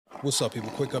What's up, people?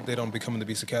 Quick update on Becoming the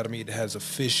Beast Academy. It has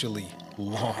officially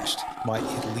launched. My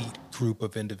elite group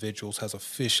of individuals has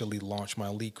officially launched my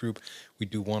elite group. We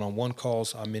do one-on-one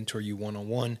calls. I mentor you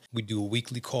one-on-one. We do a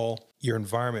weekly call. Your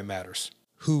environment matters.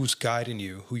 Who's guiding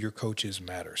you, who your coach is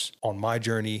matters. On my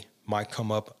journey, my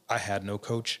come up, I had no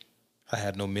coach. I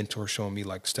had no mentor showing me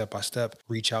like step-by-step,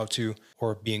 reach out to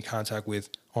or be in contact with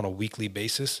on a weekly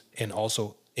basis. And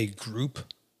also a group,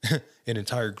 an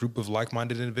entire group of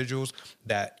like-minded individuals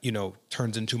that,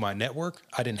 turns into my network.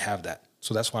 I didn't have that.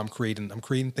 So that's why I'm creating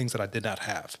things that I did not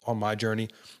have on my journey,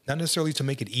 not necessarily to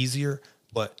make it easier,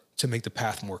 but to make the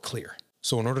path more clear.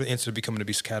 So in order to enter the Becoming the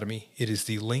Beast Academy, it is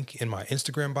the link in my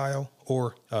Instagram bio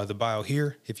or the bio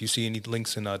here. If you see any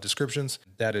links in descriptions,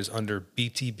 that is under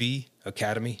BTB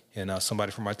Academy, and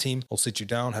somebody from my team will sit you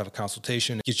down, have a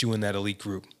consultation, get you in that elite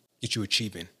group, get you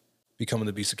achieving. Becoming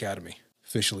the Beast Academy.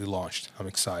 Officially launched. I'm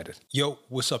excited. Yo,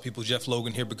 what's up, people? Jeff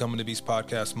Logan here, Becoming the Beast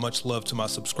Podcast. Much love to my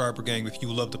subscriber gang. If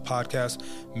you love the podcast,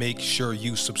 make sure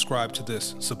you subscribe to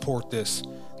this, support this.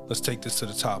 Let's take this to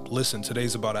the top. Listen,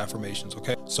 today's about affirmations,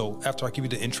 okay? So after I give you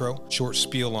the intro, short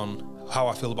spiel on how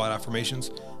I feel about affirmations,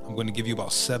 I'm going to give you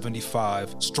about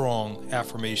 75 strong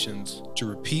affirmations to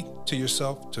repeat to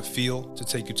yourself, to feel, to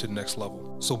take you to the next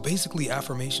level. So basically,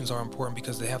 affirmations are important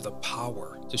because they have the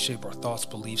power to shape our thoughts,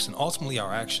 beliefs, and ultimately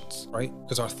our actions, right?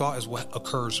 Because our thought is what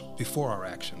occurs before our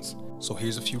actions. So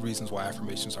here's a few reasons why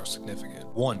affirmations are significant.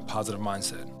 1, positive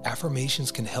mindset.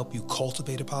 Affirmations can help you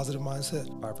cultivate a positive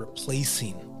mindset by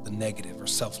replacing the negative or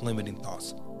self-limiting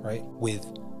thoughts, right, with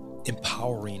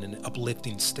empowering and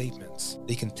uplifting statements.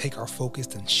 They can take our focus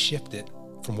and shift it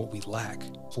from what we lack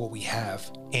to what we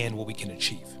have and what we can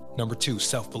achieve. Number 2,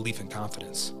 self-belief and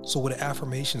confidence. So what an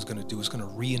affirmation is going to do is going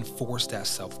to reinforce that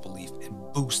self-belief and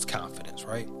boost confidence,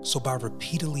 right? So by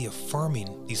repeatedly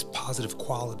affirming these positive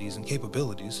qualities and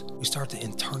capabilities, we start to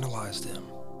internalize them.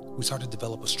 We start to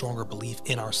develop a stronger belief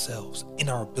in ourselves, in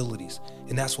our abilities,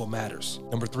 and that's what matters.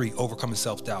 Number 3, overcoming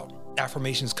self-doubt.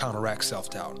 Affirmations counteract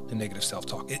self-doubt and negative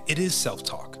self-talk. It is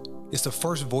self-talk. It's the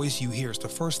first voice you hear. It's the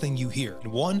first thing you hear.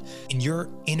 And one, in your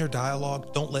inner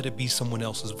dialogue, don't let it be someone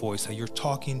else's voice that you're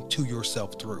talking to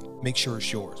yourself through. Make sure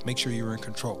it's yours. Make sure you're in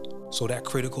control. So that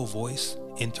critical voice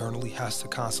internally has to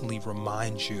constantly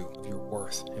remind you of your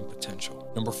worth and potential.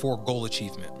 Number 4, goal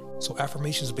achievement. So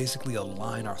affirmations basically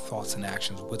align our thoughts and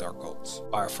actions with our goals.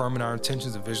 By affirming our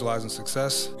intentions and visualizing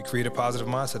success, we create a positive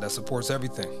mindset that supports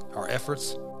everything, our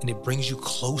efforts, and it brings you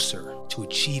closer to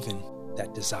achieving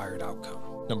that desired outcome.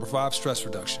 Number 5, stress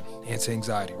reduction,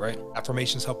 anti-anxiety, right?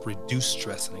 Affirmations help reduce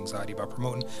stress and anxiety by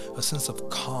promoting a sense of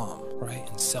calm, right?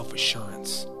 And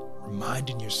self-assurance,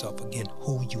 reminding yourself again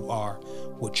who you are,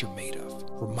 what you're made of,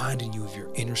 reminding you of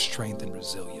your inner strength and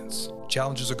resilience.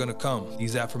 Challenges are going to come.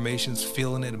 These affirmations,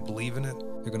 feeling it and believing it,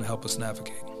 they're going to help us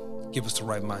navigate, give us the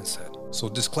right mindset. So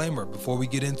disclaimer, before we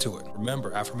get into it,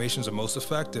 remember, affirmations are most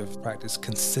effective practiced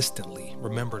consistently.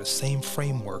 Remember the same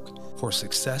framework for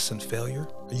success and failure.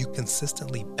 Are you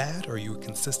consistently bad or are you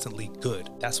consistently good?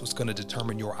 That's what's going to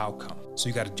determine your outcome. So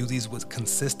you got to do these with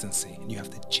consistency, and you have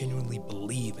to genuinely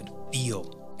believe and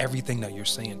feel everything that you're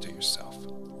saying to yourself,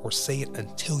 or say it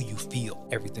until you feel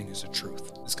everything is the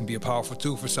truth. This can be a powerful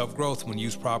tool for self-growth when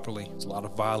used properly. There's a lot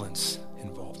of violence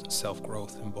involved in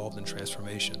self-growth, involved in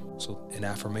transformation. So an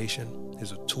affirmation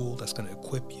is a tool that's going to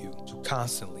equip you to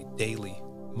constantly, daily,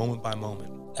 moment by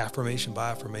moment, affirmation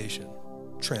by affirmation,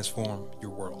 transform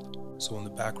your world. So in the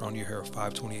background, you hear a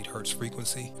 528 hertz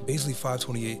frequency. Basically,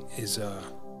 528 is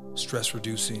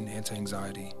stress-reducing,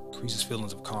 anti-anxiety, increases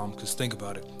feelings of calm. Because think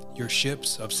about it, your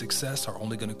ships of success are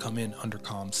only going to come in under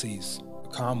calm seas. The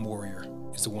calm warrior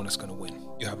is the one that's going to win.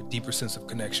 You have a deeper sense of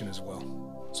connection as well.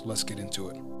 So let's get into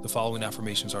it. The following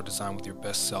affirmations are designed with your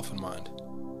best self in mind.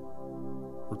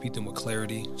 Repeat them with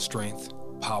clarity, strength,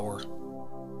 power,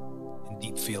 and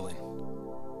deep feeling.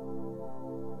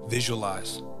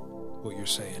 Visualize what you're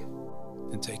saying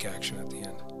and take action at the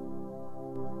end.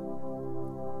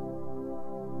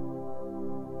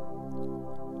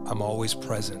 I'm always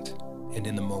present and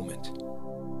in the moment.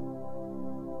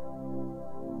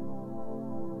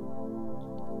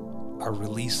 I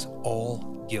release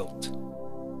all guilt.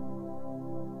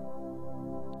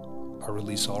 I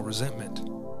release all resentment.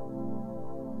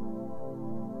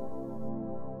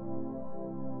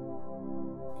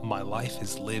 My life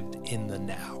is lived in the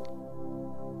now.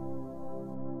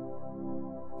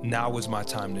 Now is my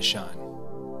time to shine.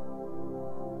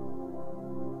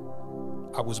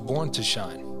 I was born to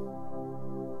shine.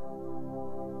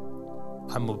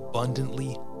 I'm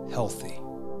abundantly healthy.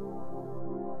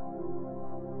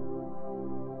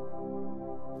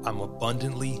 I'm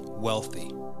abundantly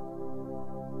wealthy.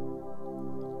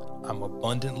 I'm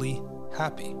abundantly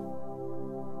happy.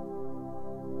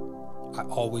 I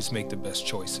always make the best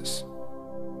choices.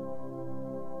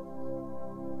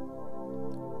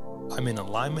 I'm in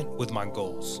alignment with my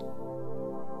goals.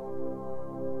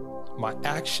 My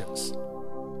actions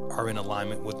are in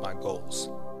alignment with my goals.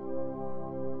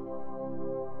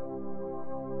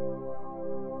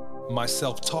 My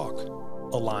self-talk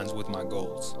aligns with my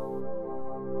goals.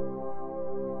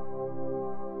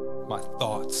 My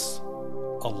thoughts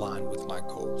align with my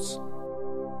goals.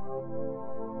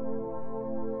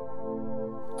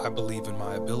 I believe in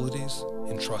my abilities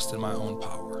and trust in my own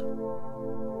power.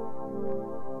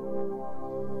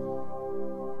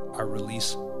 I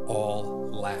release all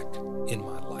lack in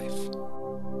my life.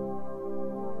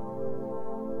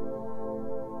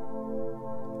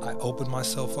 I open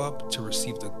myself up to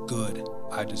receive the good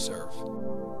I deserve.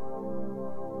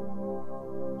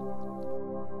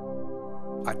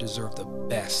 I deserve the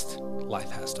best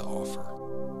life has to offer.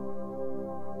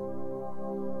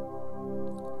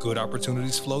 Good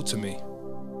opportunities flow to me.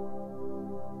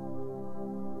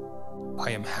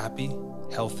 I am happy,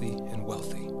 healthy, and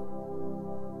wealthy.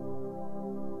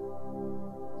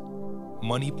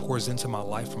 Money pours into my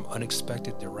life from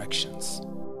unexpected directions.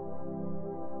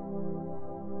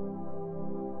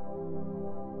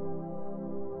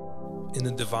 In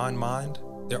the divine mind,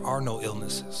 there are no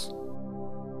illnesses.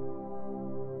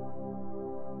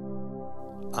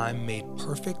 I'm made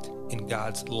perfect in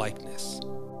God's likeness.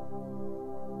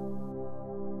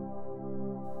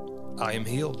 I am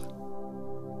healed.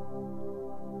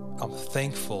 I'm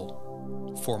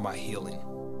thankful for my healing.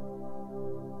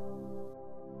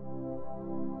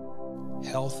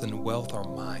 Health and wealth are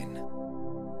mine.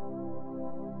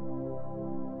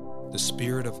 The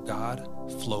Spirit of God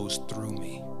flows through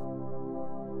me,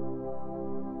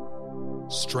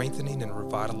 strengthening and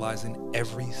revitalizing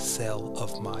every cell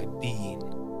of my being,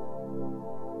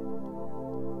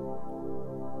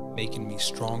 making me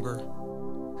stronger,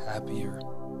 happier,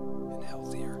 and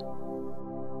healthier.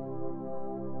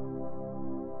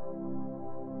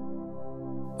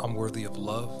 I'm worthy of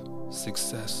love,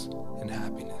 success, and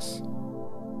happiness.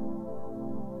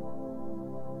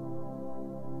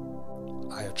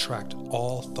 I attract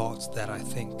all thoughts that I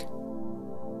think.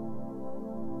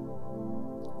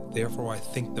 Therefore, I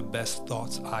think the best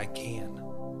thoughts I can.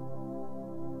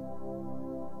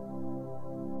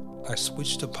 I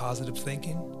switch to positive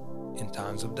thinking in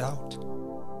times of doubt.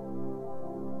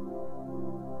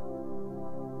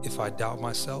 If I doubt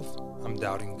myself, I'm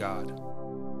doubting God.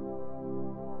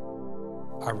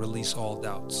 I release all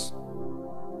doubts.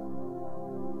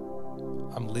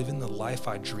 I'm living the life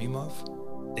I dream of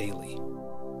daily.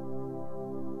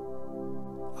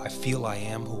 I feel I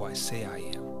am who I say I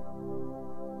am.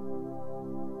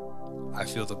 I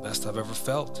feel the best I've ever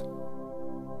felt.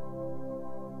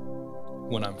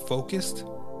 When I'm focused,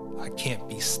 I can't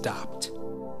be stopped.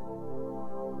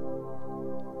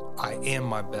 I am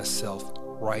my best self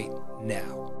right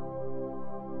now.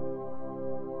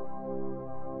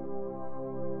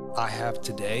 I have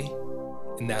today,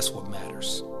 and that's what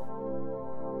matters.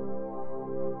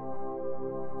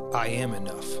 I am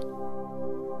enough.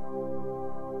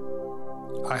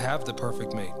 I have the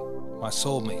perfect mate, my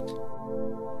soulmate.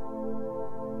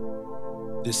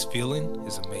 This feeling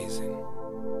is amazing.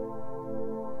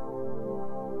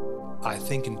 I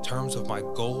think in terms of my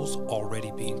goals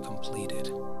already being completed.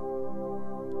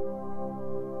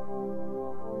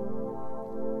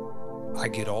 I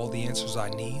get all the answers I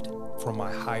need from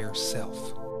my higher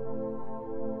self.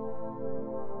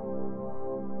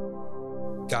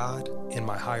 God and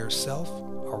my higher self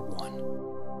are one.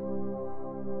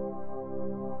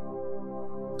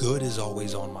 Good is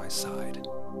always on my side.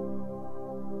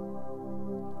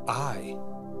 I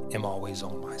am always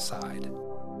on my side.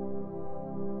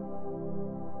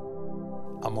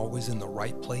 I'm always in the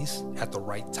right place at the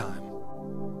right time.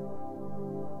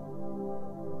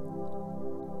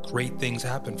 Great things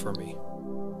happen for me.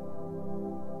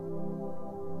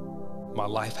 My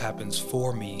life happens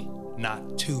for me,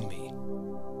 not to me.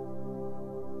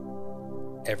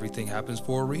 Everything happens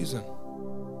for a reason.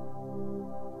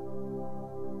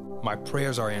 My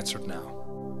prayers are answered now.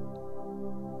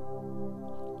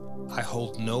 I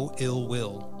hold no ill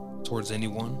will towards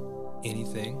anyone,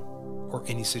 anything, or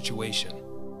any situation.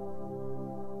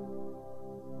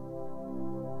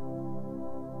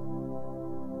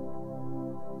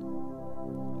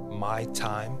 My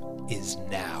time is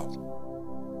now.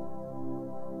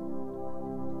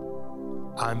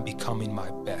 I'm becoming my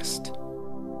best.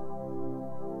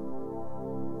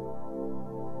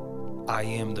 I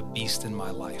am the beast in my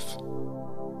life.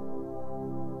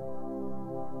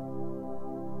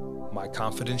 My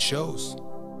confidence shows.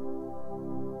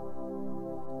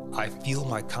 I feel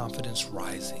my confidence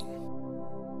rising.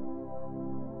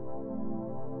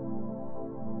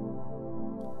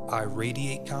 I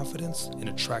radiate confidence and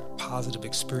attract positive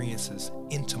experiences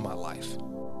into my life.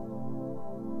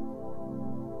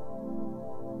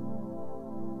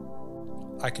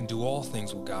 I can do all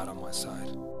things with God on my side.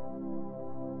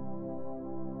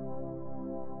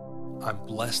 I'm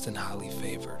blessed and highly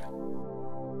favored.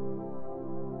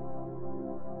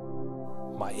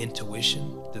 My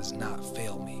intuition does not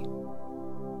fail me.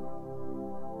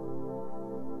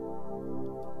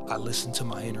 I listen to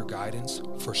my inner guidance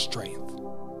for strength.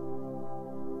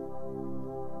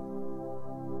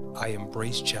 I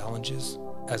embrace challenges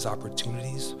as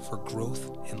opportunities for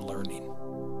growth and learning.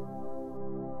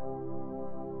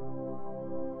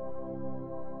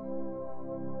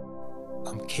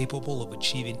 I'm capable of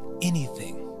achieving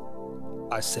anything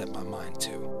I set my mind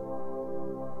to.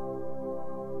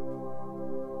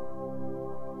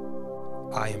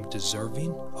 I am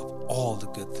deserving of all the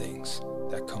good things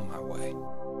that come my way.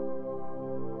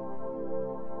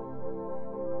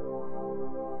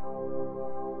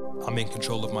 I'm in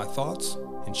control of my thoughts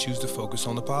and choose to focus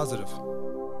on the positive.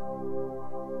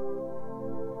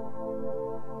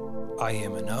 I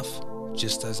am enough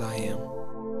just as I am.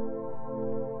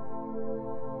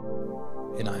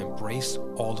 And I embrace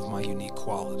all of my unique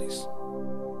qualities.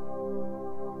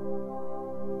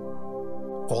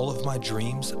 All of my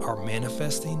dreams are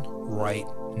manifesting right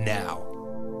now.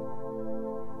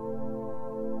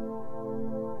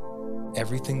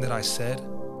 Everything that I said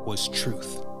was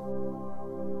truth.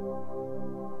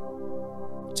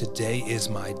 Today is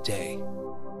my day.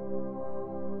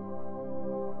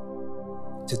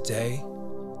 Today,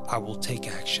 I will take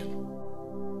action.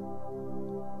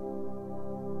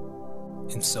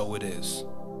 And so it is.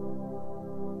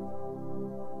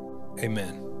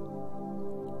 Amen.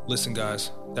 Listen,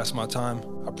 guys, that's my time.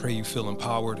 I pray you feel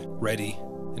empowered, ready,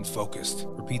 and focused.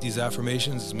 Repeat these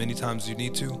affirmations as many times as you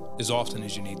need to, as often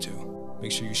as you need to.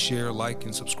 Make sure you share, like,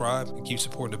 and subscribe, and keep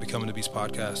supporting the Becoming the Beast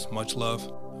podcast. Much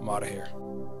love. I'm out of here.